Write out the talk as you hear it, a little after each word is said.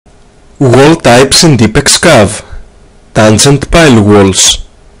Wall types in DeepXcav. Tangent pile walls.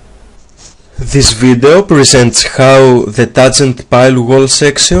 This video presents how the tangent pile wall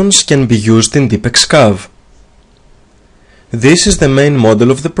sections can be used in DeepXcav. This is the main model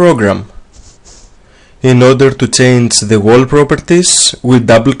of the program. In order to change the wall properties, we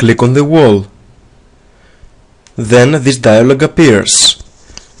double-click on the wall. Then this dialog appears.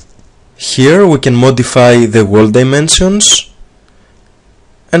 Here we can modify the wall dimensions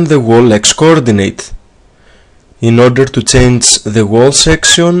and the wall x-coordinate. In order to change the wall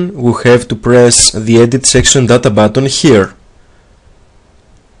section, we have to press the Edit Section Data button here.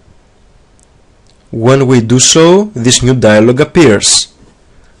 When we do so, this new dialog appears.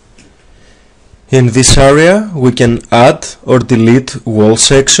 In this area, we can add or delete wall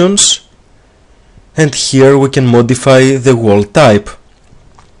sections, and here we can modify the wall type.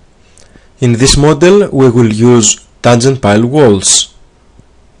 In this model, we will use tangent pile walls.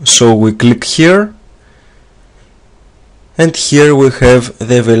 So we click here, and here we have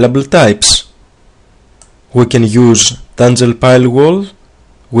the available types. We can use tangent pile wall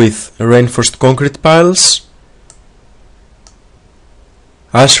with reinforced concrete piles.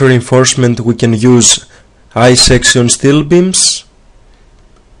 As reinforcement, we can use I-section steel beams.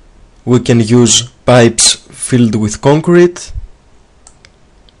 We can use pipes filled with concrete.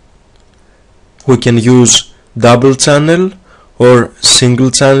 We can use double channel or single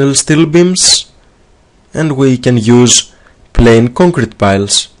channel steel beams, and we can use plain concrete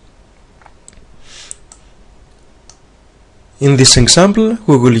piles. In this example,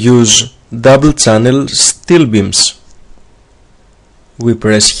 we will use double channel steel beams. We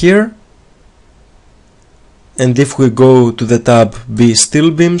press here, and if we go to the tab B Steel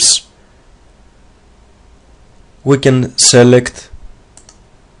Beams, we can select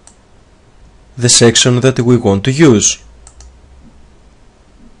the section that we want to use.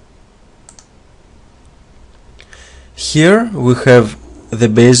 Here we have the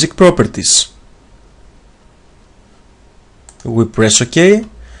basic properties. We press OK,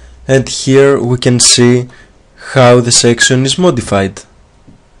 and here we can see how the section is modified.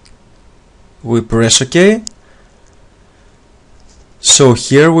 We press OK. So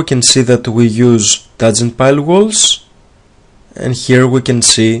here we can see that we use tangent pile walls, and here we can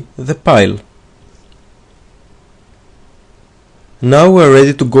see the pile. Now we are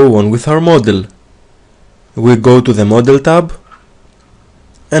ready to go on with our model. We go to the Model tab,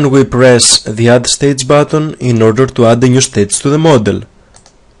 and we press the Add Stage button in order to add a new stage to the model.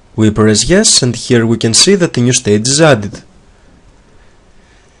 We press Yes, and here we can see that the new stage is added.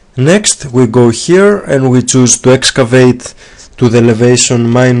 Next, we go here and we choose to excavate to the elevation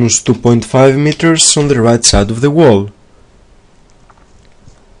minus 2.5 meters on the right side of the wall.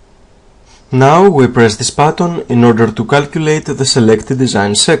 Now we press this button in order to calculate the selected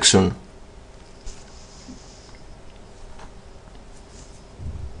design section.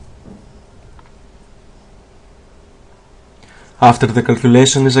 After the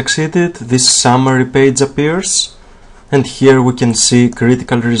calculation is exceeded, this summary page appears, and here we can see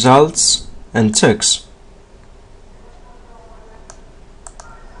critical results and checks.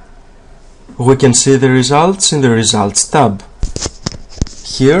 We can see the results in the Results tab.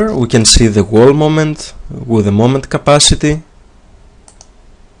 Here we can see the wall moment with the moment capacity.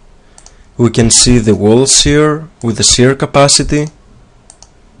 We can see the wall shear with the shear capacity.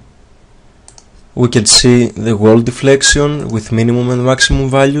 We can see the wall deflection with minimum and maximum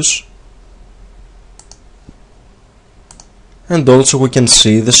values, and also we can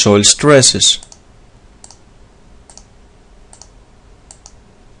see the soil stresses.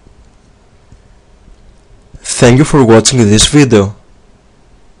 Thank you for watching this video.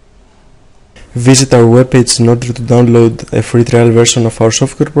 Visit our webpage in order to download a free trial version of our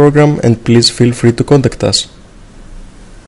software program, and please feel free to contact us.